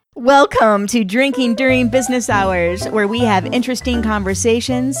Welcome to Drinking During Business Hours, where we have interesting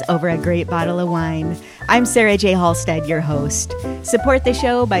conversations over a great bottle of wine. I'm Sarah J. Halstead, your host. Support the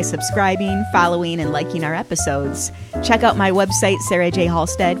show by subscribing, following, and liking our episodes. Check out my website, Sarah J.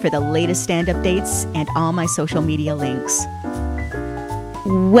 Halstead, for the latest stand-up dates and all my social media links.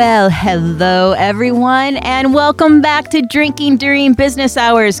 Well, hello, everyone, and welcome back to Drinking During Business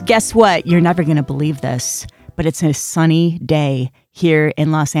Hours. Guess what? You're never going to believe this, but it's a sunny day here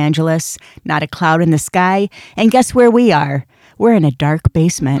in Los Angeles, not a cloud in the sky. And guess where we are? We're in a dark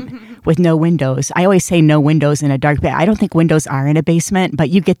basement with no windows. I always say no windows in a dark basement. I don't think windows are in a basement, but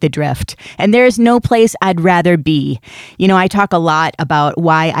you get the drift. And there's no place I'd rather be. You know, I talk a lot about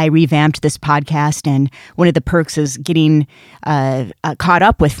why I revamped this podcast, and one of the perks is getting caught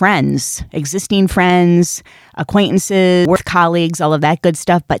up with friends, existing friends, acquaintances, work colleagues, all of that good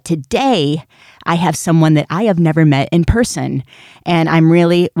stuff. But today, I have someone that I have never met in person, and I'm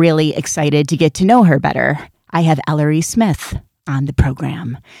really, really excited to get to know her better. I have Ellery Smith on the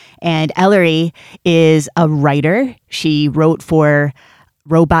program, and Ellery is a writer. She wrote for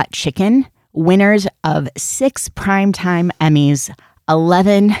Robot Chicken, winners of 6 Primetime Emmys,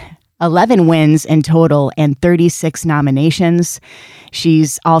 11 wins in total, and 36 nominations.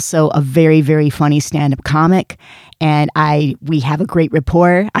 She's also a very, very funny stand-up comic, and we have a great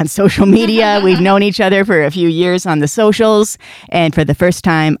rapport on social media. We've known each other for a few years on the socials, and for the first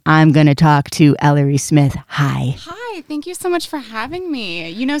time, I'm going to talk to Ellery Smith. Hi. Hi, thank you so much for having me.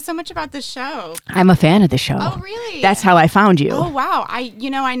 You know so much about the show. I'm a fan of the show. Oh, really? That's how I found you. Oh, wow. I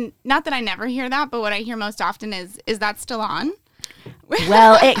not that I never hear that, but what I hear most often is that still on?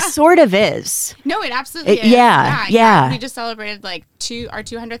 Well, it sort of is. No, it absolutely is. Yeah. We just celebrated our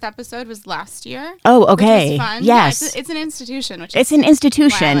 200th episode was last year. Oh, okay. Which was fun. Yes. Yeah, it's an institution. It's an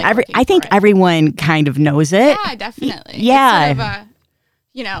institution. I think everyone kind of knows it. Yeah, definitely. Yeah. It's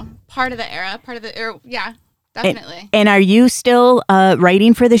sort of part of the era, yeah. Definitely. And are you still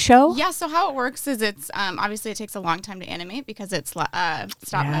writing for the show? Yeah, so how it works is it's obviously it takes a long time to animate because it's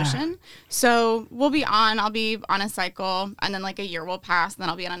stop motion. So I'll be on a cycle, and then a year will pass, and then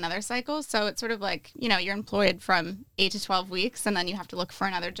I'll be on another cycle. So it's sort of you're employed from 8 to 12 weeks, and then you have to look for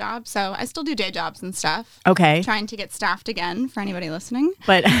another job. So I still do day jobs and stuff. Okay. Trying to get staffed again for anybody listening.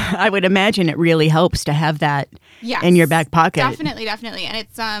 But I would imagine it really helps to have that in your back pocket. Definitely. And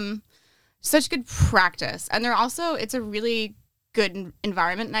it's such good practice, and it's a really good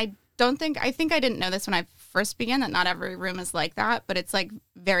environment. And I think I didn't know this when I first began, that not every room is like that, but it's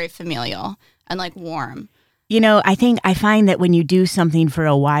very familial and warm. You know, I find that when you do something for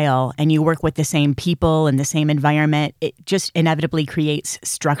a while and you work with the same people and the same environment, it just inevitably creates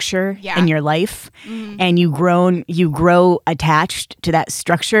structure in your life. Mm-hmm. And you grow attached to that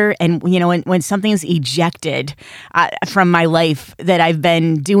structure. And, when something's ejected from my life that I've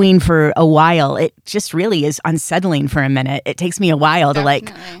been doing for a while, it just really is unsettling for a minute. It takes me a while to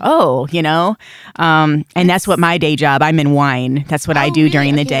and that's what my day job, I'm in wine. That's what I do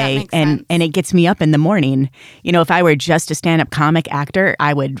during the day. And it gets me up in the morning. If I were just a stand-up comic actor,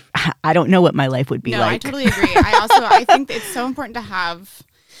 I don't know what my life would be like. No, I totally agree. I think it's so important to have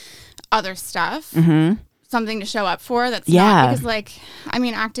other stuff, something to show up for that's not, because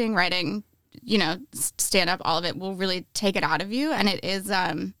acting, writing, stand-up, all of it will really take it out of you. And it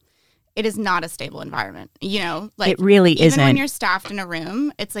is not a stable environment, it really isn't. Even when you're staffed in a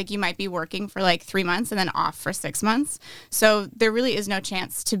room, it's you might be working for 3 months and then off for 6 months. So there really is no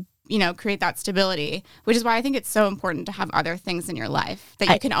chance to create that stability, which is why I think it's so important to have other things in your life that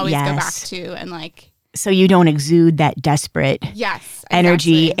you can always go back to and so you don't exude that desperate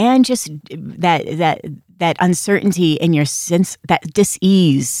energy and just that uncertainty in your sense, that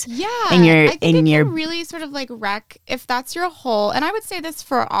dis-ease. Yeah. I think it can really sort of wreck if that's your whole, and I would say this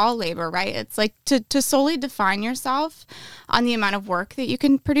for all labor, right? It's to solely define yourself on the amount of work that you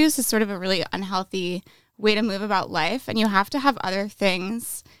can produce is sort of a really unhealthy way to move about life. And you have to have other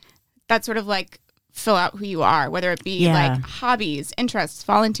things that sort of fill out who you are, whether it be hobbies, interests,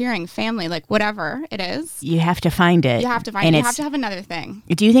 volunteering, family, whatever it is. You have to find it. You have to find it. You have to have another thing.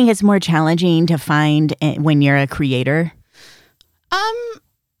 Do you think it's more challenging to find when you're a creator?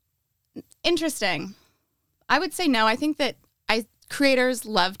 Interesting. I would say no. I think that creators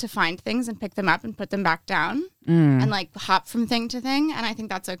love to find things and pick them up and put them back down and hop from thing to thing. And I think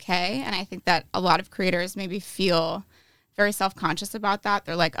that's okay. And I think that a lot of creators maybe feel very self-conscious about that.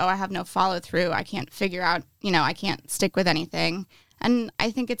 They're oh, I have no follow through. I can't figure out, I can't stick with anything. And I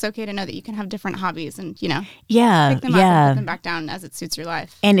think it's okay to know that you can have different hobbies and, pick them up and put them back down as it suits your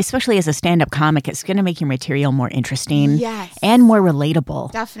life. And especially as a stand-up comic, it's going to make your material more interesting yes. and more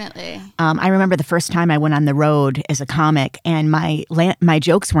relatable. Definitely. I remember the first time I went on the road as a comic and my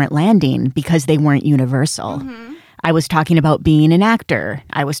jokes weren't landing because they weren't universal. Mm-hmm. I was talking about being an actor.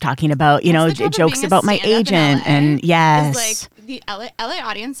 I was talking about, jokes about my agent. And yes. It's like the LA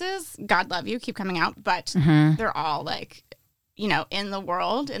audiences, God love you, keep coming out, but mm-hmm. they're all like, in the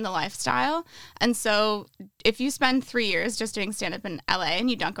world, in the lifestyle. And so if you spend 3 years just doing stand-up in LA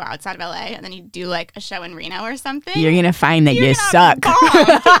and you don't go outside of LA and then you do like a show in Reno or something, you're going to find that you suck. They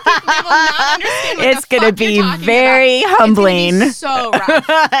will not understand what it's going to be very about. Humbling. It's so rough.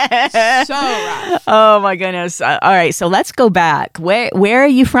 So rough. Oh my goodness. All right. So let's go back. Where are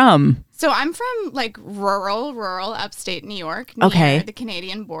you from? So I'm from like rural upstate New York, near the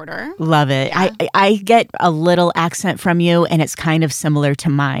Canadian border. Love it. Yeah. I get a little accent from you, and it's kind of similar to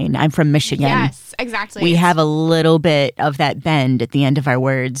mine. I'm from Michigan. Yes, exactly. We have a little bit of that bend at the end of our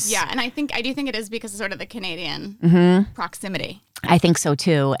words. Yeah, and I do think it is because of sort of the Canadian mm-hmm. proximity. I think so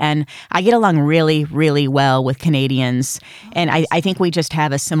too. And I get along really, really well with Canadians. And I think we just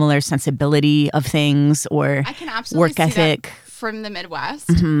have a similar sensibility of things or I can absolutely work see ethic. That from the Midwest.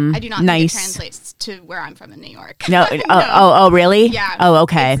 Mm-hmm. I do not think it translates to where I'm from in New York. No. No. Oh, really? Yeah. Oh,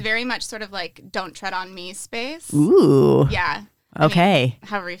 okay. It's very much sort of like don't tread on me space. Ooh. Yeah. Okay.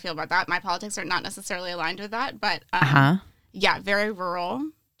 However you feel about that. My politics are not necessarily aligned with that, but yeah, very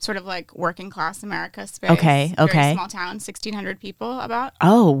rural, sort of like working class America space. Okay. Very small town, 1,600 people about.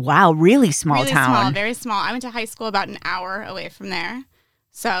 Oh, wow. Really small town. Really small, very small. I went to high school about an hour away from there.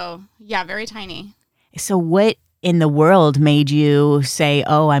 So, yeah, very tiny. So what in the world made you say,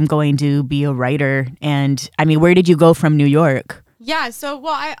 oh, I'm going to be a writer? And I mean, where did you go from New York? Yeah, so,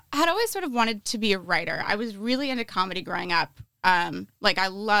 well, I had always sort of wanted to be a writer. I was really into comedy growing up. I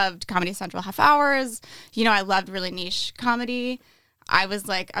loved Comedy Central half hours. I loved really niche comedy. I was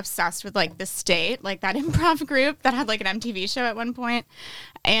like obsessed with like The State, like that improv group that had like an MTV show at one point.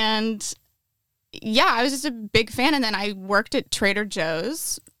 And yeah, I was just a big fan. And then I worked at Trader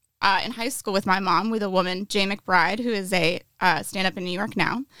Joe's in high school with my mom, with a woman, Jay McBride, who is a stand-up in New York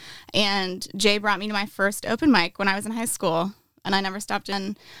now. And Jay brought me to my first open mic when I was in high school, and I never stopped.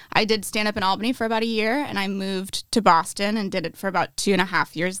 And I did stand-up in Albany for about a year, and I moved to Boston and did it for about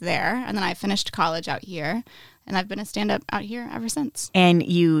 2.5 years there. And then I finished college out here, and I've been a stand-up out here ever since. And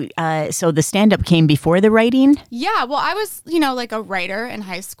you, so the stand-up came before the writing? Yeah, well, I was, like a writer in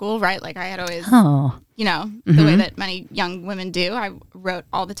high school, right? Like I had always... Mm-hmm. the way that many young women do. I wrote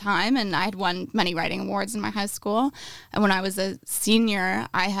all the time, and I had won many writing awards in my high school. And when I was a senior,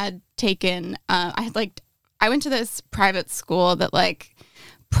 I had taken, I went to this private school that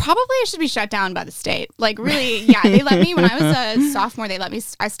probably should be shut down by the state. Like really, yeah, they let me, when I was a sophomore,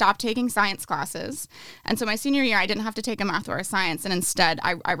 I stopped taking science classes. And so my senior year, I didn't have to take a math or a science. And instead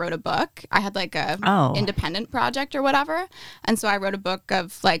I wrote a book. I had like a independent project or whatever. And so I wrote a book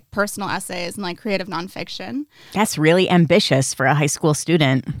of like personal essays and like creative nonfiction. That's really ambitious for a high school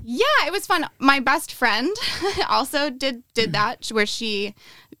student. Yeah, it was fun. My best friend also did that, where she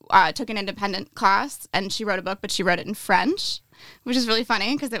took an independent class and she wrote a book, but she wrote it in French. Which is really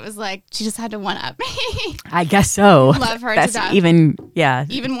funny because it was like she just had to one-up me. I guess so. Love her to death. Even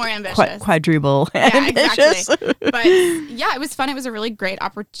more ambitious. Quadruple ambitious. Exactly. But yeah, it was fun. It was a really great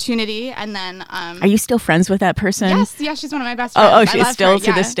opportunity. And then... Are you still friends with that person? Yes. Yeah, she's one of my best friends. Oh, she's still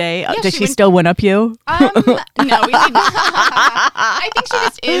to this day? Yeah, does she still one-up you? No, we did not. I think she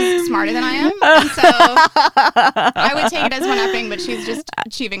just is smarter than I am. And so I would take it as one-upping, but she's just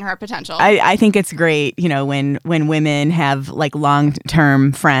achieving her potential. I think it's great, when women have like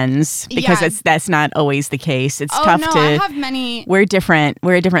long-term friends, because that's not always the case. It's tough to. I have many. We're different.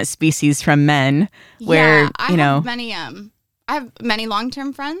 We're a different species from men. Where I have many. I have many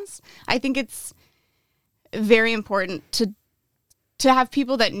long-term friends. I think it's very important to have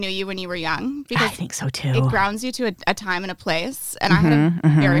people that knew you when you were young, because I think so too. It grounds you to a time and a place. And I had a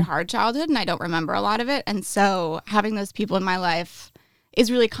very hard childhood, and I don't remember a lot of it. And so having those people in my life is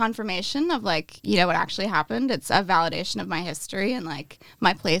really confirmation of like, what actually happened. It's a validation of my history and like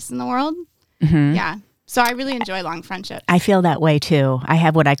my place in the world. Mm-hmm. Yeah. So I really enjoy long friendships. I feel that way too. I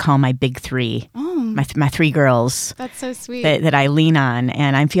have what I call my big three. Oh. My three girls. That's so sweet. That I lean on.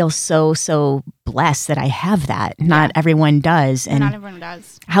 And I feel so blessed that I have that. Not everyone does. And not everyone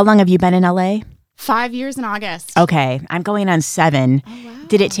does. How long have you been in LA? 5 years in August. Okay. I'm going on 7. Oh, wow.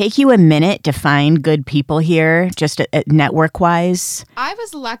 Did it take you a minute to find good people here, just network-wise? I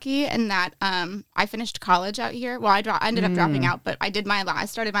was lucky in that I finished college out here. Well, I ended up dropping out, but I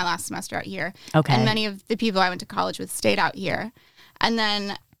started my last semester out here. Okay. And many of the people I went to college with stayed out here. And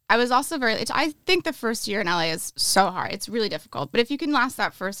then I was also I think the first year in LA is so hard. It's really difficult. But if you can last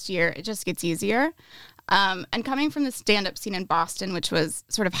that first year, it just gets easier. And coming from the stand-up scene in Boston, which was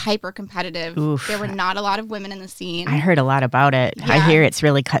sort of hyper-competitive, there were not a lot of women in the scene. I heard a lot about it. Yeah. I hear it's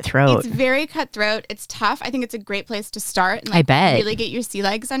really cutthroat. It's very cutthroat. It's tough. I think it's a great place to start and I bet. Really get your sea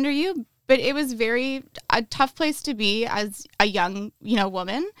legs under you. But it was a tough place to be as a young,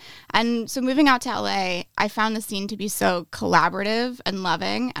 woman. And so moving out to LA, I found the scene to be so collaborative and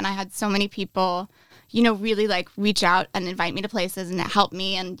loving. And I had so many people, really like reach out and invite me to places and help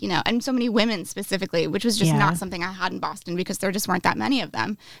me. And, and so many women specifically, which was just not something I had in Boston because there just weren't that many of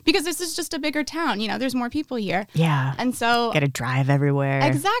them. Because this is just a bigger town, there's more people here. Yeah. And so. Got to drive everywhere.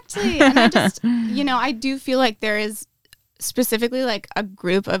 Exactly. And I just, I do feel like there is specifically like a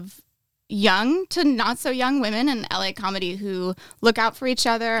group of young to not so young women in LA comedy who look out for each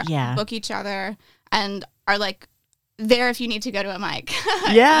other, book each other, and are like there if you need to go to a mic.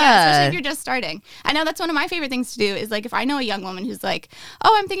 Yeah, especially if you're just starting. I know that's one of my favorite things to do is like if I know a young woman who's like,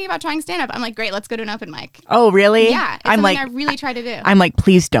 oh, I'm thinking about trying stand up, I'm like, great, let's go to an open mic. Oh, really? Yeah, it's something I really try to do. I'm like,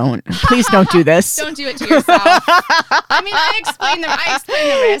 please don't do this. Don't do it to yourself. I mean, I explain the risks.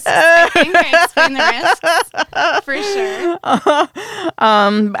 I think I explain the risks for sure.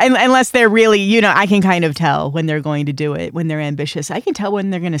 Unless they're really, I can kind of tell when they're going to do it, when they're ambitious. I can tell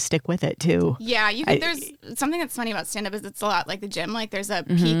when they're going to stick with it too. Yeah, there's something that's funny about stand-up is it's a lot like the gym. Like there's a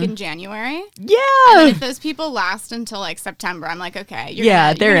peak in January. Yeah. And then if those people last until like September, I'm like, okay,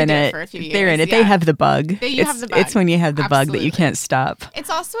 they're in it for a few years. They're in it. Yeah. They have the bug. It's when you have the bug that you can't stop. It's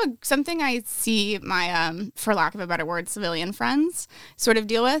also something I see my, for lack of a better word, civilian friends sort of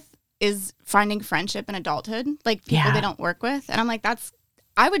deal with is finding friendship in adulthood, like people they don't work with. And I'm like,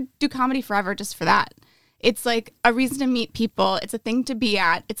 I would do comedy forever just for that. It's like a reason to meet people. It's a thing to be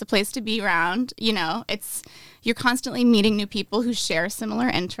at. It's a place to be around. You're constantly meeting new people who share similar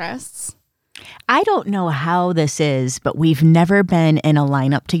interests. I don't know how this is, but we've never been in a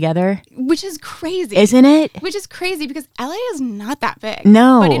lineup together. Which is crazy. Isn't it? Which is crazy because LA is not that big.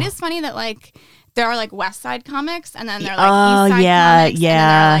 No. But it is funny that like there are like West Side comics and then there are like East Side comics and then there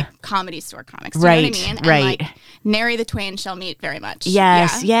are like Comedy Store comics. Do you know what I mean? And like nary the twain shall meet very much.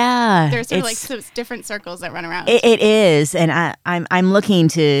 Yes, yeah. There's sort of like different circles that run around. It is, and I'm looking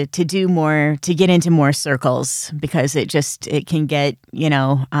to do more, to get into more circles because it can get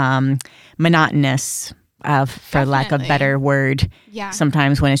monotonous, for lack of a better word. Yeah.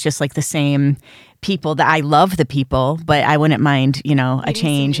 Sometimes when it's just like the same people that I love the people, but I wouldn't mind, a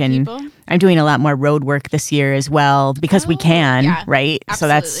change. And people. I'm doing a lot more road work this year as well because we can, right?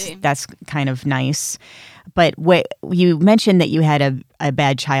 Absolutely. So that's kind of nice. But you mentioned that you had a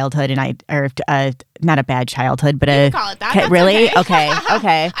bad childhood, not a bad childhood, but you can call it that. That's really okay.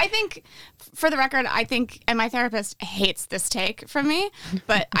 Okay. I think, for the record, and my therapist hates this take from me,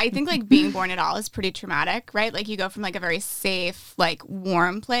 but I think like being born at all is pretty traumatic, right? Like you go from like a very safe, like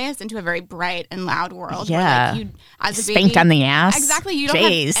warm place into a very bright and loud world. Yeah. Where, like, you, as a spanked baby, on the ass. Exactly. You don't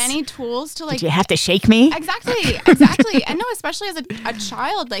have any tools to like. Did you have to shake me? Exactly. And no, especially as a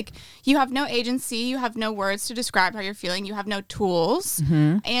child, like you have no agency, you have no words to describe how you're feeling, you have no tools,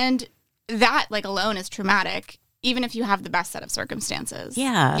 and that like alone is traumatic, even if you have the best set of circumstances.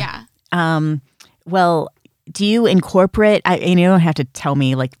 Yeah. Well, do you incorporate, and you don't have to tell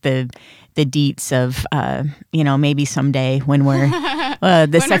me like the deets of, maybe someday when we're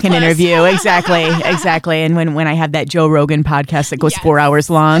the second interview. Exactly. And when I have that Joe Rogan podcast that goes 4 hours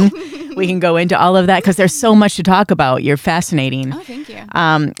long, we can go into all of that because there's so much to talk about. You're fascinating. Oh, thank you.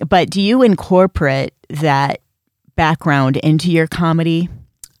 But do you incorporate that background into your comedy?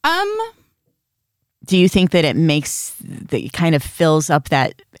 Do you think that it kind of fills up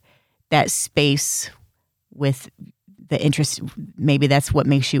that space with the interest? Maybe that's what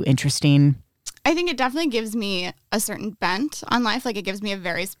makes you interesting. I think it definitely gives me a certain bent on life. Like it gives me a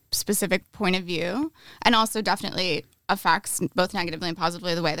very specific point of view, and also definitely affects both negatively and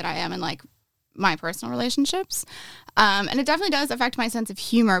positively the way that I am in like my personal relationships. And it definitely does affect my sense of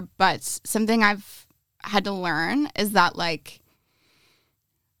humor. But something I've had to learn is that like,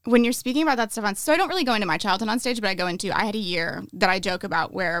 when you're speaking about that stuff so I don't really go into my childhood on stage, but I had a year that I joke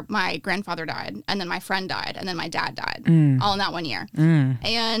about where my grandfather died and then my friend died and then my dad died all in that 1 year.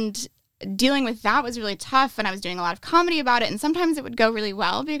 And dealing with that was really tough. And I was doing a lot of comedy about it. And sometimes it would go really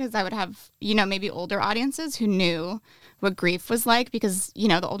well because I would have, maybe older audiences who knew what grief was like because,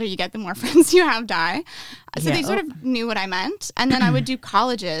 the older you get, the more friends you have die. So they sort of knew what I meant. And then I would do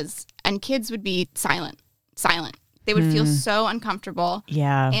colleges and kids would be silent. They would feel so uncomfortable.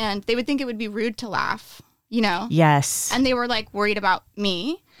 Yeah. And they would think it would be rude to laugh, Yes. And they were like worried about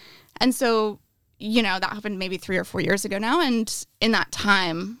me. And so, that happened maybe 3 or 4 years ago now. And in that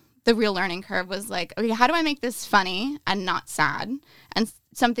time, the real learning curve was like, okay, how do I make this funny and not sad and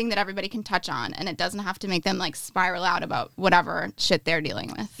something that everybody can touch on, and it doesn't have to make them like spiral out about whatever shit they're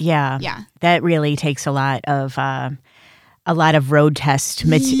dealing with. Yeah. That really takes a lot of road test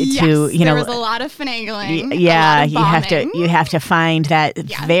there was a lot of finagling. Yeah, you have to find that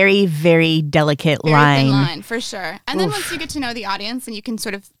very, very delicate very line. Thin line, for sure. And then once you get to know the audience and you can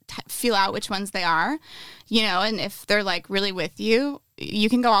sort of feel out which ones they are, and if they're like really with you, you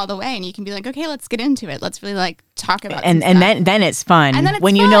can go all the way and you can be like, okay, let's get into it. Let's really like talk about and then it's fun. And then it's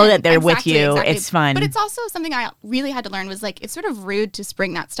when fun. You know that they're with you, it's fun. But it's also something I really had to learn was like, it's sort of rude to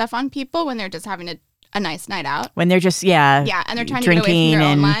spring that stuff on people when they're just having a nice night out. When they're just, and they're trying to get away from their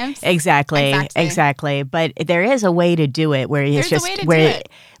own lives. Exactly. But there is a way to do it where it's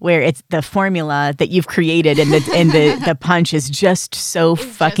where it's the formula that you've created and the punch is just so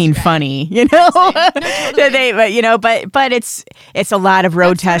fucking funny, No, totally. but it's a lot of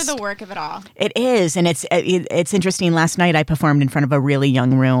road tests. Sort of the work of it all. It is, and it's interesting. Last night I performed in front of a really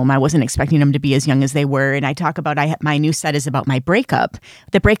young room. I wasn't expecting them to be as young as they were, and I talk about my new set is about my breakup.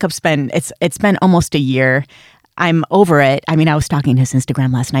 The breakup's been it's been almost a year. I'm over it. I mean, I was stalking his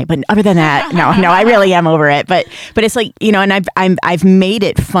Instagram last night, but other than that, no, I really am over it. But it's like, and I've made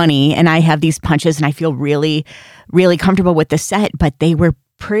it funny, and I have these punches, and I feel really, really comfortable with the set. But they were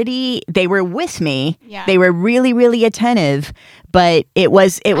with me. Yeah. They were really, really attentive, but it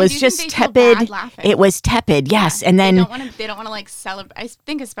was just tepid. It was tepid, yes. And then they don't want to like celebrate. I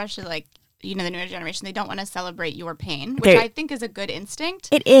think especially like, the newer generation, they don't want to celebrate your pain, which I think is a good instinct.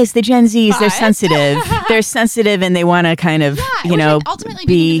 It is. The Gen Zs, they're sensitive. They're sensitive, and they want to kind of, ultimately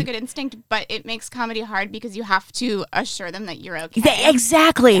be a good instinct, but it makes comedy hard because you have to assure them that you're okay.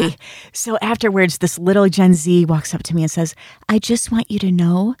 Exactly. Yeah. So afterwards, this little Gen Z walks up to me and says, "I just want you to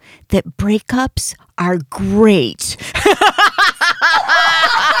know that breakups are great."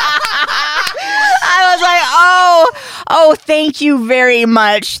 I was like, oh, thank you very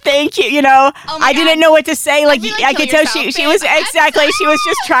much. Thank you. I didn't know what to say. Like I could tell she was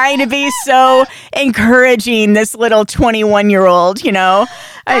just trying to be so encouraging, this little 21-year-old,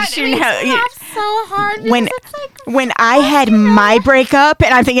 I shouldn't have so hard when I had my breakup,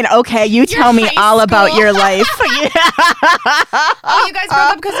 and I'm thinking, okay, you tell me all about your life. Oh, you guys broke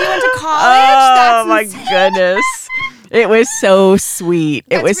up because you went to college? Oh, my goodness. It was so sweet.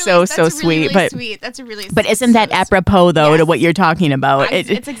 It was so sweet. Really sweet. That's a really But isn't that apropos though to what you're talking about? It's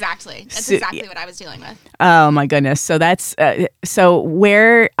exactly what I was dealing with. Oh my goodness. So that's so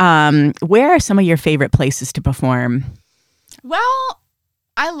where are some of your favorite places to perform? Well,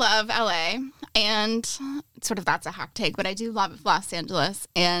 I love LA, and sort of that's a hot take, but I do love Los Angeles,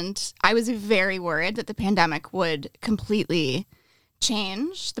 and I was very worried that the pandemic would completely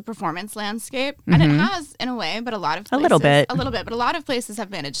change the performance landscape, and it has in a way, but a little bit, but a lot of places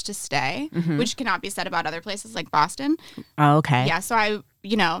have managed to stay, which cannot be said about other places like Boston. Oh, okay. Yeah, so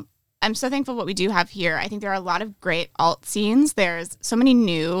I'm so thankful what we do have here. I think there are a lot of great alt scenes. There's so many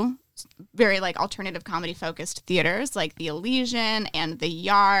new, very like alternative comedy focused theaters like the Elysian and the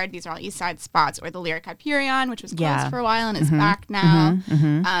Yard. These are all East Side spots, or the Lyric Hyperion, which was closed for a while and is back now.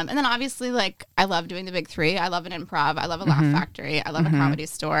 And then obviously, like, I love doing the big three. I love an improv. I love a Laugh Factory. I love a Comedy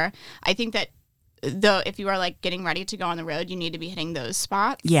Store. I think that though, if you are like getting ready to go on the road, you need to be hitting those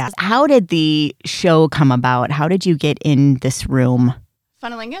spots. Yeah. How did the show come about? How did you get in this room?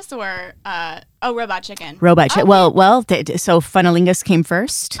 Funnelingus or Robot Chicken? Robot Chicken. Well, so Funnelingus came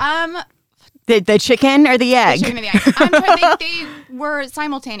first? The chicken or the egg? The chicken or the egg. They were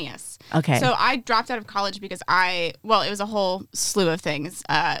simultaneous. Okay. So I dropped out of college because it was a whole slew of things,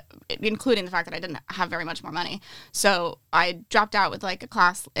 including the fact that I didn't have very much more money. So I dropped out with like a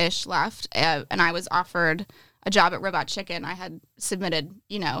class-ish left, and I was offered a job at Robot Chicken. I had submitted,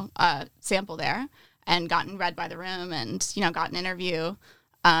 a sample there and gotten read by the room and, got an interview.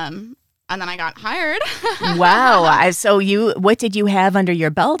 And then I got hired. Wow. So what did you have under your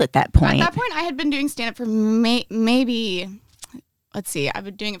belt at that point? At that point, I had been doing stand-up for maybe, let's see, I've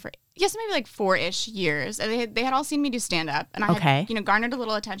been doing it for, maybe like 4-ish years. And they had all seen me do stand-up. And I had, garnered a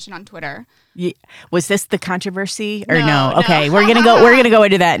little attention on Twitter. Was this the controversy or no? Okay, we're gonna go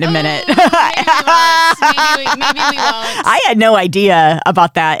into that in a minute. Maybe we won't. I had no idea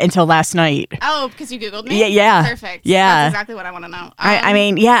about that until last night. Oh, because you Googled me? Yeah. Perfect. Yeah. That's exactly what I want to know. I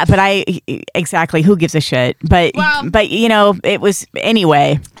mean, yeah, but exactly, who gives a shit? But it was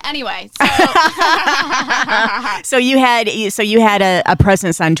anyway. So you had a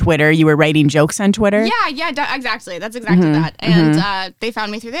presence on Twitter. You were writing jokes on Twitter? Yeah, exactly. That's exactly that. And they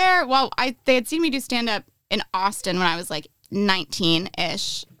found me through there. Well, they had seen me do stand-up in Austin when I was like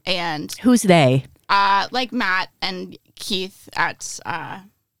 19-ish. And who's they? like Matt and Keith at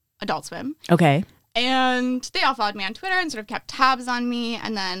Adult Swim. Okay. And they all followed me on Twitter and sort of kept tabs on me.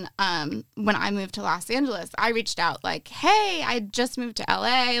 And then when I moved to Los Angeles, I reached out like, hey, I just moved to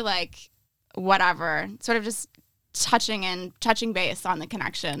LA, like whatever, sort of just touching base on the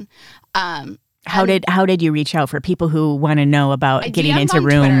connection. How did you reach out for people who want to know about getting into on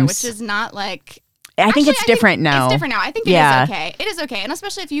rooms? Twitter, which is not like... I think it's different now. It's different now. I think it is okay. It is okay. And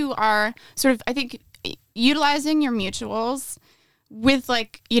especially if you are sort of, I think, utilizing your mutuals with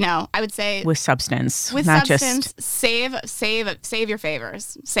like, I would say... With substance. With not substance, just... save your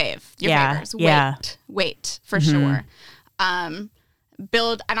favors. Save your favors. Wait, for sure.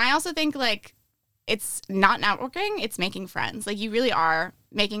 Build... And I also think like it's not networking, it's making friends. Like you really are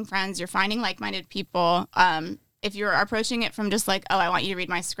making friends. You're finding like-minded people. If you're approaching it from just like, oh, I want you to read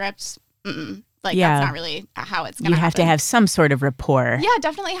my script, that's not really how it's going to happen. You have to have some sort of rapport. Yeah,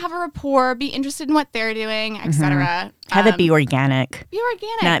 definitely have a rapport. Be interested in what they're doing, etc. Have it be organic. Be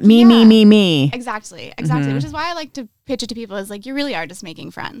organic. Not me. Exactly. Which is why I like to pitch it to people is like, you really are just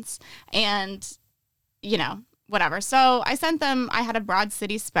making friends. And, whatever. So I sent them, I had a Broad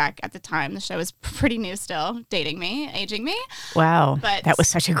City spec at the time. The show was pretty new still, aging me. Wow. But that was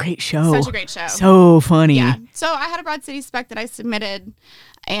such a great show. Such a great show. So funny. Yeah. So I had a Broad City spec that I submitted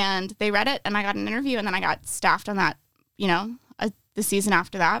and they read it and I got an interview and then I got staffed on that, the season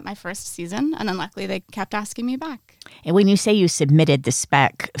after that, my first season. And then luckily they kept asking me back. And when you say you submitted the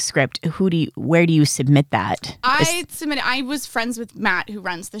spec script, where do you submit that? I was friends with Matt who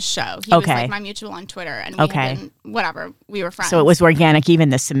runs the show. He was like my mutual on Twitter and we had been, we were friends. So it was organic, even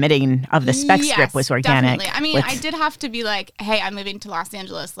the submitting of the spec script was organic. Definitely. I mean, I did have to be like, hey, I'm moving to Los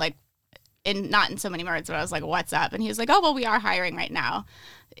Angeles, like not in so many words, but I was like, what's up? And he was like, oh, well, we are hiring right now.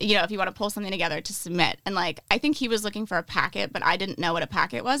 If you want to pull something together to submit. And like, I think he was looking for a packet, but I didn't know what a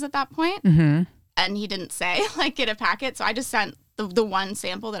packet was at that point. Mm-hmm. And he didn't say like get a packet. So I just sent the one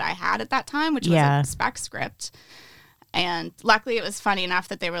sample that I had at that time, which was a spec script. And luckily it was funny enough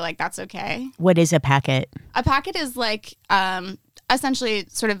that they were like, that's okay. What is a packet? A packet is like essentially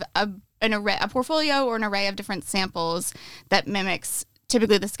sort of a portfolio or an array of different samples that mimics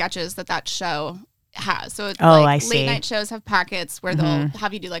typically the sketches that show has. So it's late night shows have packets where they'll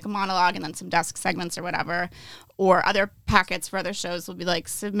have you do like a monologue and then some desk segments or whatever. Or other packets for other shows will be like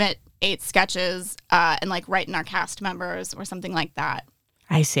submit 8 sketches and like write in our cast members or something like that.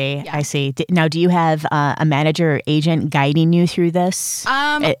 I see. Yeah. I see. Now, do you have a manager or agent guiding you through this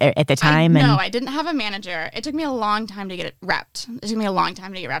at the time? No, I didn't have a manager. It took me a long time to get it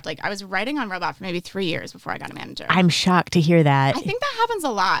repped. Like I was writing on Robot for maybe 3 years before I got a manager. I'm shocked to hear that. I think that happens a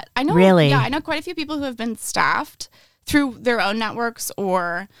lot. I know. Really? Yeah, I know quite a few people who have been staffed through their own networks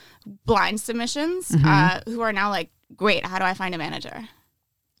or blind submissions who are now like, great, how do I find a manager?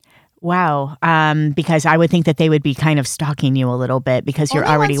 Wow. Because I would think that they would be kind of stalking you a little bit because you're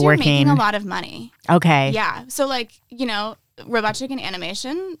already working. Making a lot of money. Okay. Yeah. So like, Robot Chicken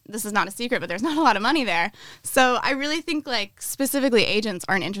animation, this is not a secret, but there's not a lot of money there. So I really think like specifically agents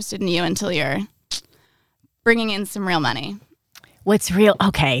aren't interested in you until you're bringing in some real money. What's real?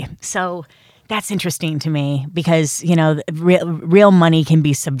 Okay. So that's interesting to me because, real money can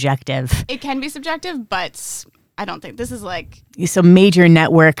be subjective. It can be subjective, but I don't think this is like some major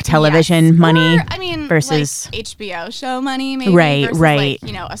network television money. Versus like HBO show money, maybe. Right, versus right.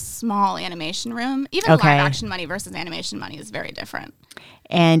 Like, a small animation room. Even live action money versus animation money is very different.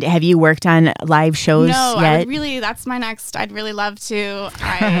 And have you worked on live shows yet? That's my next. I'd really love to.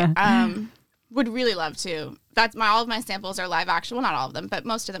 I would really love to. All of my samples are live action. Well, not all of them, but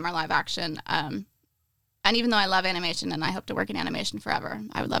most of them are live action. And even though I love animation and I hope to work in animation forever,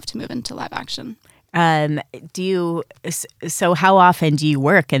 I would love to move into live action. So how often do you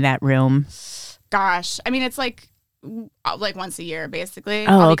work in that room? Gosh, it's like once a year, basically.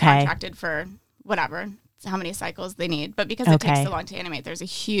 Oh, I'll be okay. contracted for whatever, how many cycles they need. But because it takes so long to animate, there's a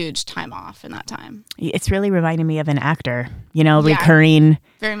huge time off in that time. It's really reminding me of an actor, recurring.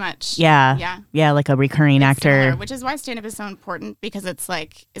 Very much. Yeah. Yeah, like a recurring actor. Similar, which is why stand-up is so important because it's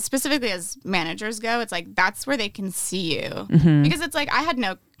like, specifically as managers go, it's like that's where they can see you. Mm-hmm. Because it's like I had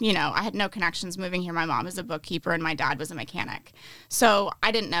no connections moving here. My mom is a bookkeeper and my dad was a mechanic. So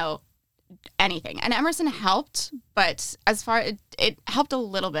I didn't know anything. And Emerson helped, but it helped a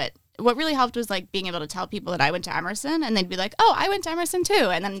little bit. What really helped was like being able to tell people that I went to Emerson and they'd be like, oh, I went to Emerson too.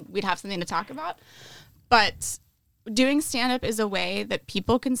 And then we'd have something to talk about. But doing stand-up is a way that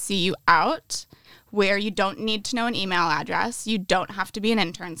people can see you out where you don't need to know an email address. You don't have to be an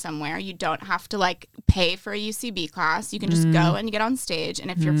intern somewhere. You don't have to like pay for a UCB class. You can just go and get on stage. And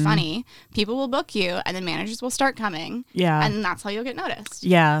if you're funny, people will book you and then managers will start coming. Yeah. And that's how you'll get noticed.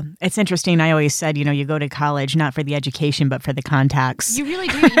 Yeah. It's interesting. I always said, you go to college not for the education, but for the contacts. You really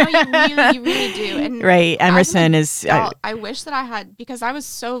do. You really do. And right. Emerson is... I wish that I had, because I was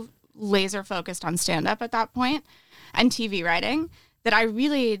so laser focused on stand-up at that point and TV writing that I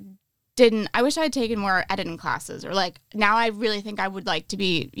really didn't. I wish I had taken more editing classes, or like now I really think I would like to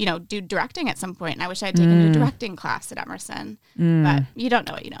be, do directing at some point. And I wish I had taken a directing class at Emerson, but you don't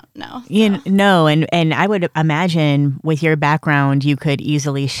know what you don't know. So. No. And I would imagine with your background, you could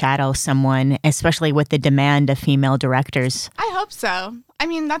easily shadow someone, especially with the demand of female directors. I hope so. I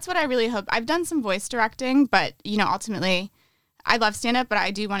mean, that's what I really hope. I've done some voice directing, but ultimately I love stand-up, but I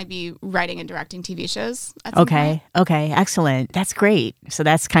do want to be writing and directing TV shows at some point. Okay, excellent. That's great. So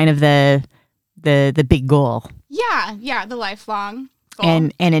that's kind of the big goal. Yeah, the lifelong goal.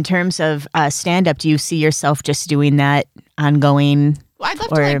 And in terms of stand-up, do you see yourself just doing that ongoing? Well, I'd love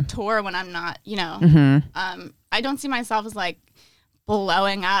to like tour when I'm not, I don't see myself as like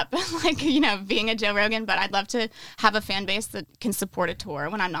blowing up, like, being a Joe Rogan, but I'd love to have a fan base that can support a tour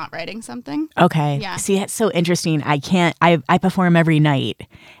when I'm not writing something. Okay. Yeah. See, that's so interesting. I perform every night.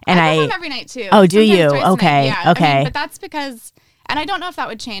 And I perform every night too. Oh, do you? Okay. Yeah. Okay. I mean, but that's because, and I don't know if that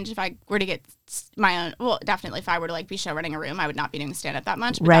would change if I were to get my own, well, definitely if I were to like be show running a room, I would not be doing stand-up that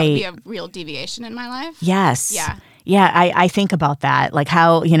much, but that would be a real deviation in my life. Yes. Yeah. Yeah, I think about that. Like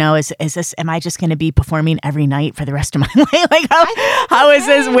how, is this, am I just going to be performing every night for the rest of my life? Like how is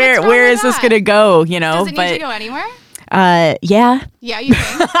this, where is this going to go, Does it need to go anywhere? Yeah. Yeah, you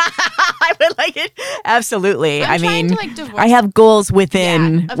think? I would like it. Absolutely. I mean, to, like, divorce. I have goals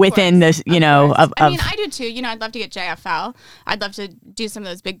within this, I mean, I do too. I'd love to get JFL. I'd love to do some of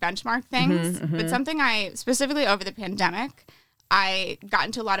those big benchmark things. But something I, specifically over the pandemic, I got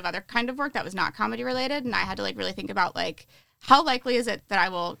into a lot of other kind of work that was not comedy related, and I had to like really think about like how likely is it that I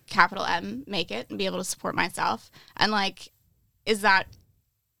will capital M make it and be able to support myself, and like is that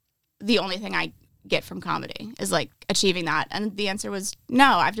the only thing I get from comedy is like achieving that? And the answer was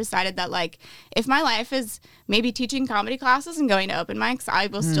no. I've decided that like if my life is maybe teaching comedy classes and going to open mics, I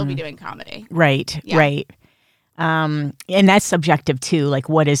will still be doing comedy. Right. Yeah. Right. And that's subjective too. Like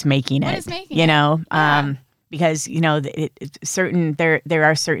what is making it? What is making it? Yeah. Because there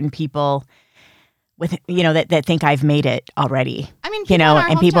are certain people with that think I've made it already. I mean, people in our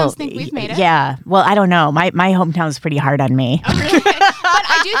hometowns think we've made it. Yeah. Well, I don't know. My hometown is pretty hard on me. Oh, really? But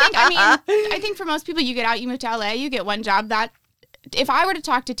I do think. I think for most people, you get out, you move to LA, you get one job. That if I were to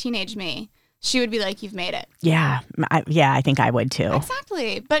talk to teenage me, she would be like, "You've made it." Yeah, I think I would too.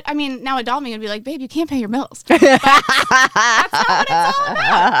 Exactly. But I mean, now adult me would be like, "Babe, you can't pay your bills." But that's not what it's all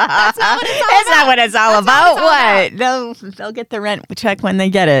about. That's not what it's all about. What? They'll get the rent check when they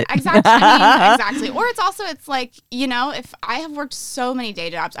get it. Exactly. Exactly. Or it's like, if I have worked so many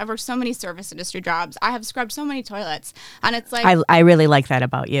day jobs, I've worked so many service industry jobs, I have scrubbed so many toilets, and it's like I really like that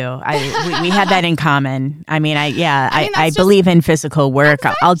about you. We had that in common. I mean, I believe in physical work.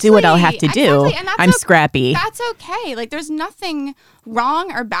 Exactly. I'll do what I'll have to do. And I'm scrappy. That's okay. Like, there's nothing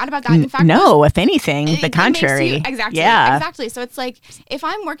wrong or bad about that. In fact, if anything, the contrary. Exactly. Yeah. Exactly. So it's like, if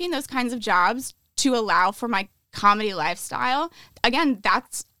I'm working those kinds of jobs to allow for my comedy lifestyle, again,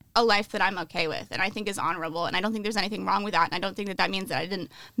 that's a life that I'm okay with and I think is honorable. And I don't think there's anything wrong with that. And I don't think that means that I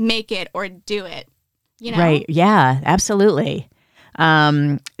didn't make it or do it. Right. Yeah, absolutely.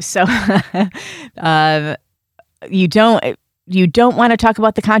 So you don't want to talk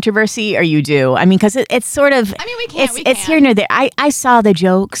about the controversy, or you do? I mean, because it's sort of. I mean, we can't. It's here nor there. I saw the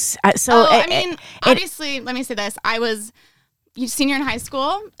jokes. Obviously, let me say this: I was senior in high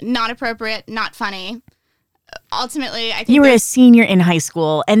school, not appropriate, not funny. Ultimately, I think you were a senior in high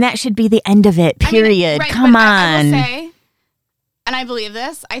school, and that should be the end of it. Period. Right, Come on. I will say, and I believe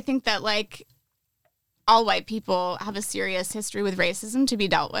this. I think that like all white people have a serious history with racism to be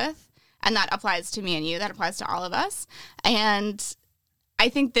dealt with. And that applies to me and you. That applies to all of us. And I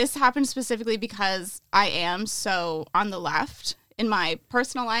think this happened specifically because I am so on the left in my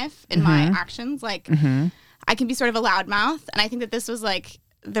personal life, in my actions. Like, I can be sort of a loudmouth. And I think that this was like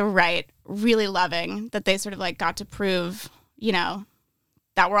the right, really loving that they sort of like got to prove,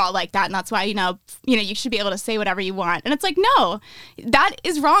 that we're all like that, and that's why, you should be able to say whatever you want. And it's like, no, that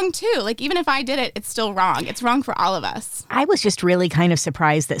is wrong too. Like, even if I did it, it's still wrong. It's wrong for all of us. I was just really kind of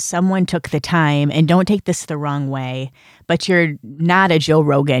surprised that someone took the time, and don't take this the wrong way, but you're not a Joe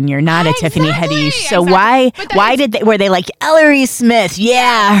Rogan, you're not a Tiffany Haddish. So why were they like, Ellery Smith?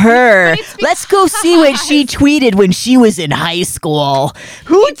 Yeah, her. Let's go see what she tweeted when she was in high school.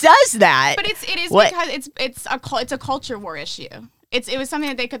 Who does that? But it is because it's a culture war issue. It was something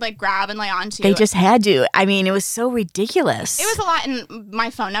that they could like grab and lay onto. They just had to. I mean, it was so ridiculous. It was a lot, and my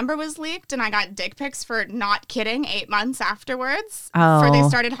phone number was leaked, and I got dick pics for not kidding 8 months afterwards. Oh, before they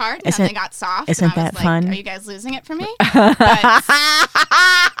started hard, and then they got soft. Isn't that fun? Are you guys losing it for me?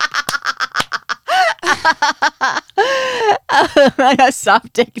 A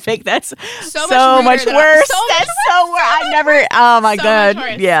soft dick pic. That's so much worse. That's so worse. I never. Oh my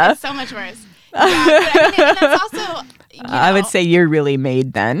god. Yeah. It's so much worse. Yeah, but I mean, and that's also. I would say you're really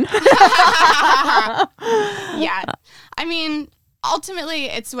made then. Yeah. I mean, ultimately,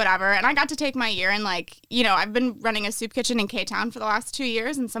 it's whatever. And I got to take my year and, like, I've been running a soup kitchen in K-Town for the last 2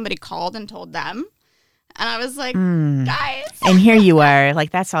 years, and somebody called and told them. And I was like, guys. And here you are.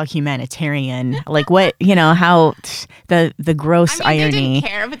 Like, that's all humanitarian. Like, what, how the gross irony. They didn't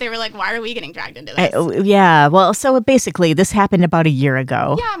care, but they were like, why are we getting dragged into this? Yeah. Well, so basically, this happened about a year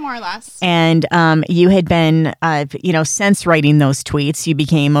ago. Yeah, more or less. And you had been, since writing those tweets, you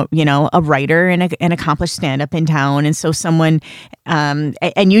became, a writer and an accomplished stand-up in town. And so someone,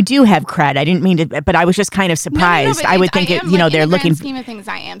 and you do have cred. I didn't mean to, but I was just kind of surprised. I would think, they're looking. In the grand scheme of things,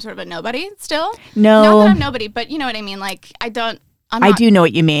 I am sort of a nobody still. No. Not that I'm nobody, but you know what I mean? Like, I do know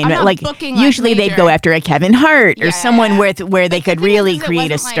what you mean. But like, usually they'd go after a Kevin Hart or someone where they could really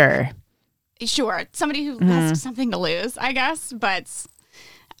create a stir. Sure. Somebody who has something to lose, I guess. But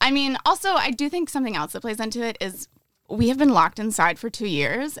I mean, also, I do think something else that plays into it is we have been locked inside for 2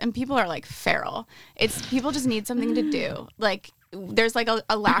 years, and people are like feral. People just need something to do. Like, there's like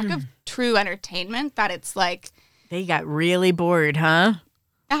a lack of true entertainment that it's like. They got really bored, huh?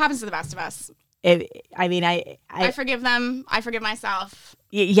 It happens to the best of us. I forgive them. I forgive myself.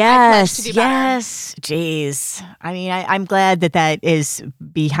 Yes. Jeez. I mean, I'm glad that is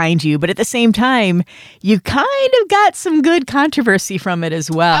behind you, but at the same time, you kind of got some good controversy from it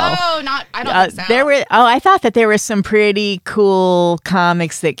as well. Oh, I don't think so. I thought that there were some pretty cool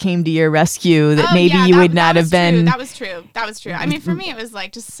comics that came to your rescue that you would not have been. That was true. I mean, for me, it was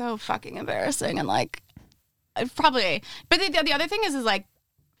like just so fucking embarrassing and like probably. But the other thing is like.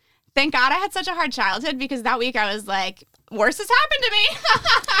 Thank God I had such a hard childhood, because that week I was like, worse has happened to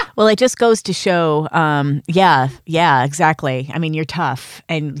me. Well, it just goes to show, yeah, exactly. I mean, you're tough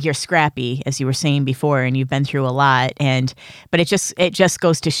and you're scrappy, as you were saying before, and you've been through a lot. But it just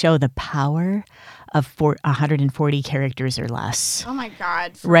goes to show the power of 140 characters or less. Oh my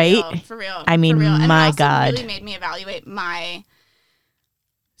God. For real. I mean, my God. It really made me evaluate my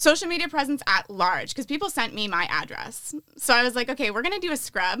social media presence at large, because people sent me my address. So I was like, okay, we're going to do a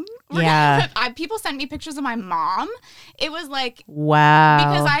scrub. People sent me pictures of my mom. It was like,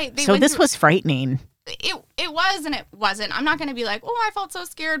 wow. Because this was frightening. It was and it wasn't. I'm not going to be like, oh, I felt so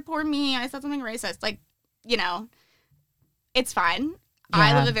scared. Poor me. I said something racist. Like, it's fine. Yeah.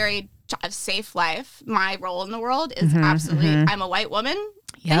 I live a very safe life. My role in the world is absolutely, I'm a white woman.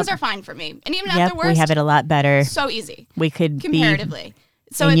 Yep. Things are fine for me. And even at the worst, we have it a lot better. So easy. We could comparatively.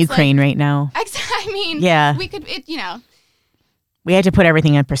 So in Ukraine right now. I mean, we could, we had to put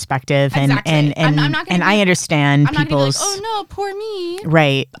everything in perspective, and I understand I'm people's. Not gonna be like, oh no, poor me.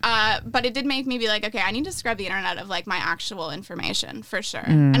 Right. But it did make me be like, okay, I need to scrub the internet of like my actual information for sure.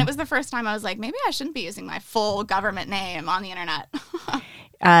 And it was the first time I was like, maybe I shouldn't be using my full government name on the internet.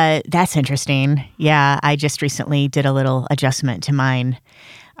 That's interesting. Yeah, I just recently did a little adjustment to mine.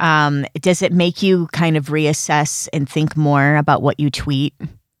 Does it make you kind of reassess and think more about what you tweet?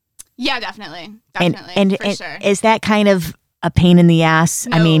 Yeah, definitely. And for sure. Is that kind of a pain in the ass?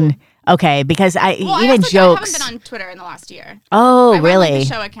 No. I mean, okay, because I jokes. I haven't been on Twitter in the last year. Oh, really? I ran the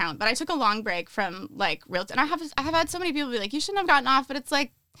show account, but I took a long break from like real. And I have had so many people be like, you shouldn't have gotten off, but it's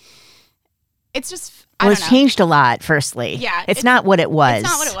like, it's just. It's changed a lot. Firstly, yeah, it's not what it was. It's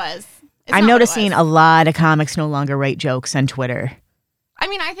not what it was. I'm noticing a lot of comics no longer write jokes on Twitter. I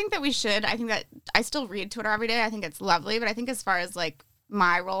mean, I think that we should. I think that I still read Twitter every day. I think it's lovely. But I think as far as like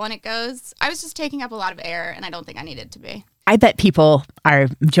my role in it goes, I was just taking up a lot of air, and I don't think I needed to be. I bet people are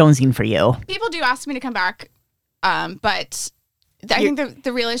jonesing for you. People do ask me to come back. But I think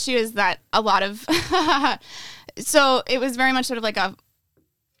the real issue is that a lot of... so it was very much sort of like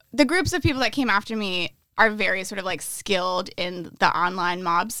the groups of people that came after me are very sort of like skilled in the online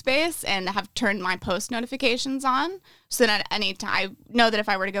mob space and have turned my post notifications on. So that at any time, I know that if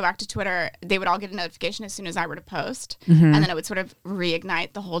I were to go back to Twitter, they would all get a notification as soon as I were to post. And then it would sort of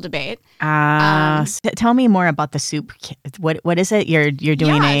reignite the whole debate. Tell me more about the soup. What is it? You're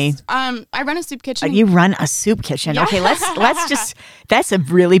doing I run a soup kitchen. You run a soup kitchen. Yeah. Okay, let's just, that's a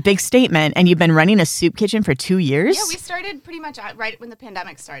really big statement. And you've been running a soup kitchen for 2 years? Yeah, we started pretty much right when the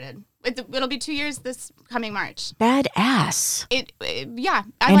pandemic started. It'll be 2 years this coming March. Badass. Yeah.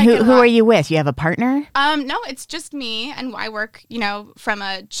 And who are you with? You have a partner? No, it's just me, and I work, from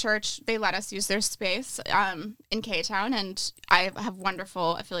a church. They let us use their space in K-Town, and I have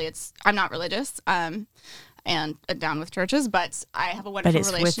wonderful affiliates. I'm not religious, and down with churches, but I have a wonderful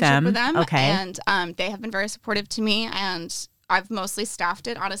relationship with them. Okay. And they have been very supportive to me, and I've mostly staffed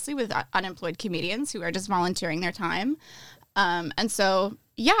it, honestly, with unemployed comedians who are just volunteering their time. And so,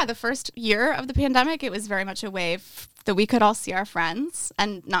 yeah, the first year of the pandemic, it was very much a way that we could all see our friends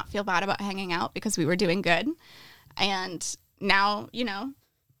and not feel bad about hanging out because we were doing good. And now,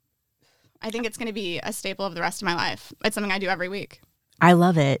 I think it's going to be a staple of the rest of my life. It's something I do every week. I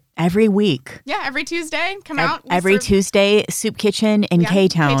love it. Every week. Yeah, every Tuesday, come out. Every Tuesday, Soup Kitchen in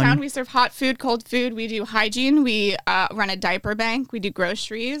K-Town. K-Town, we serve hot food, cold food. We do hygiene. We run a diaper bank. We do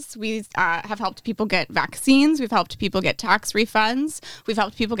groceries. We have helped people get vaccines. We've helped people get tax refunds. We've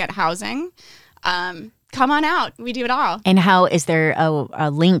helped people get housing. Come on out. We do it all. And how is there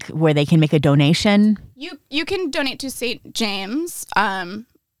a link where they can make a donation? You can donate to St. James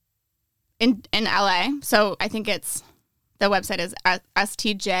in LA. So I think the website is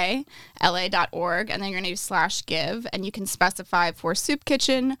stjla.org, and then you're going to do /give, and you can specify for soup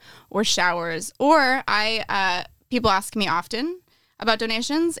kitchen or showers. Or people ask me often about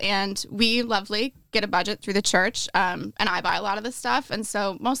donations, and we lovely get a budget through the church, and I buy a lot of this stuff. And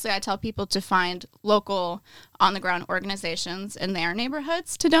so mostly I tell people to find local on-the-ground organizations in their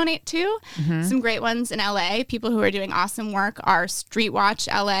neighborhoods to donate to. Mm-hmm. Some great ones in LA. People who are doing awesome work are Streetwatch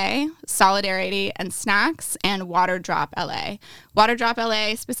LA, Solidarity and Snacks, and Water Drop LA. Water Drop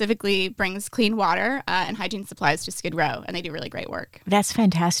LA specifically brings clean water and hygiene supplies to Skid Row, and they do really great work. That's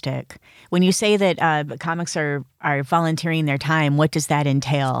fantastic. When you say that comics are volunteering their time, what does that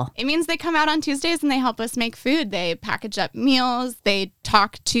entail? It means they come out on Tuesdays and they help us make food. They package up meals. They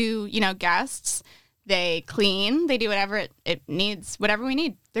talk to, guests. They clean. They do whatever it needs, whatever we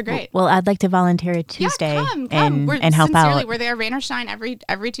need. They're great. Well, I'd like to volunteer a Tuesday come. And help out. We're there, rain or shine,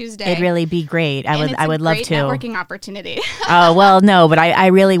 every Tuesday. It'd really be great. I would love to. It's a great networking opportunity. Oh well, no, but I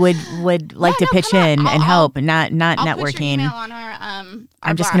really would like to pitch in and help. Not I'll networking. Put your email on our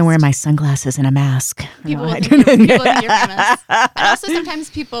I'm just going to wear my sunglasses and a mask. People will think you're famous. And also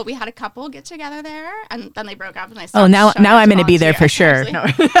sometimes we had a couple get together there, and then they broke up, and I stopped. Oh, now I'm going to be there for sure. No.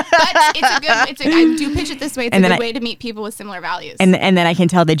 But I do pitch it this way. It's a good way to meet people with similar values. And then I can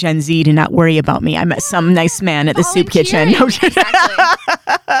tell the Gen Z to not worry about me. I met some nice man at the soup kitchen. Exactly.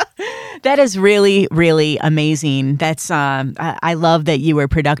 That is really, really amazing. That's I love that you were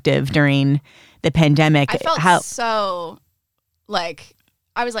productive during the pandemic. I felt so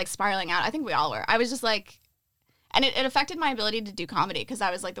I was spiraling out. I think we all were. I was just and it affected my ability to do comedy because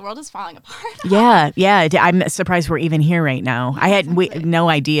I was the world is falling apart. Yeah. I'm surprised we're even here right now. I had no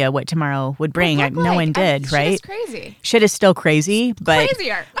idea what tomorw would bring. No one did, right? Shit is crazy. Shit is still crazy, but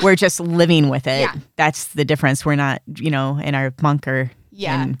crazier. We're just living with it. Yeah. That's the difference. We're not, in our bunker.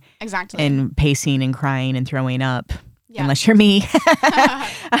 Yeah, exactly. And pacing and crying and throwing up. Yeah. Unless you're me.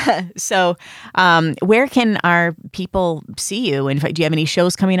 So where can our people see you? And do you have any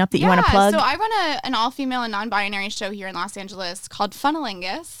shows coming up that you want to plug? So I run an all-female and non-binary show here in Los Angeles called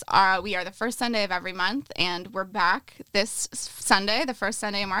Funnelingus. We are the first Sunday of every month, and we're back this Sunday, the first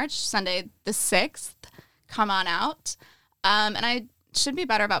Sunday of March, Sunday the 6th. Come on out. And I should be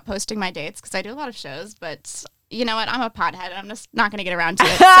better about posting my dates because I do a lot of shows, but... You know what? I'm a pothead, and I'm just not going to get around to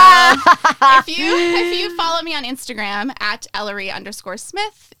it. So if you follow me on Instagram at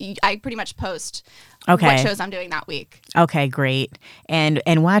Ellery_Smith, I pretty much post what shows I'm doing that week. Okay, great. And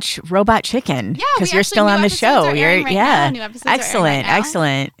watch Robot Chicken because you're still new on the show. New episodes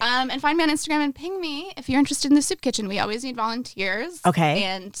excellent. And find me on Instagram and ping me if you're interested in the soup kitchen. We always need volunteers. Okay.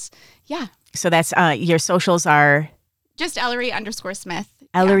 And yeah. So that's your socials are just Ellery_Smith.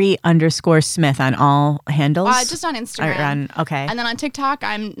 Ellery_Smith on all handles? Just on Instagram. Okay. And then on TikTok,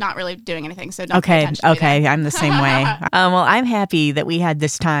 I'm not really doing anything, so don't pay attention to me. I'm the same way. Well, I'm happy that we had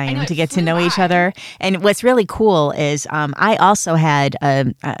this time to get to know each other. And what's really cool is I also had,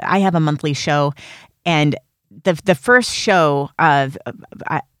 I have a monthly show, and the first show of...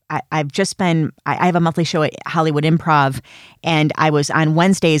 I have a monthly show at Hollywood Improv, and I was on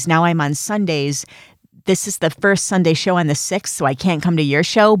Wednesdays. Now I'm on Sundays. this is the first Sunday show on the 6th, so I can't come to your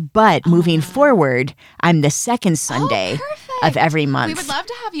show. But moving forward, I'm the second Sunday of every month. We would love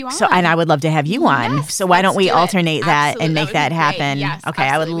to have you on. So, and I would love to have you on. Yes, so why don't we alternate that Absolutely. and make that happen? Yes, okay,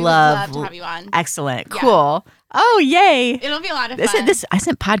 absolutely. I would We love to have you on. Excellent. Yeah. Cool. Oh, yay. It'll be a lot of fun.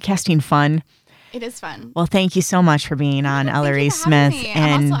 Isn't podcasting fun? It is fun. Well, thank you so much for being on Ellery Smith.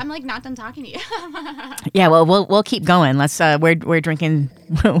 And I'm like not done talking to you. Yeah, well, we'll keep going. Let's we're drinking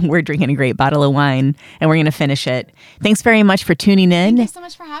a great bottle of wine, and we're gonna finish it. Thanks very much for tuning in. Thank you so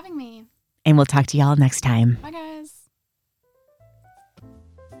much for having me. And we'll talk to y'all next time. Bye, guys.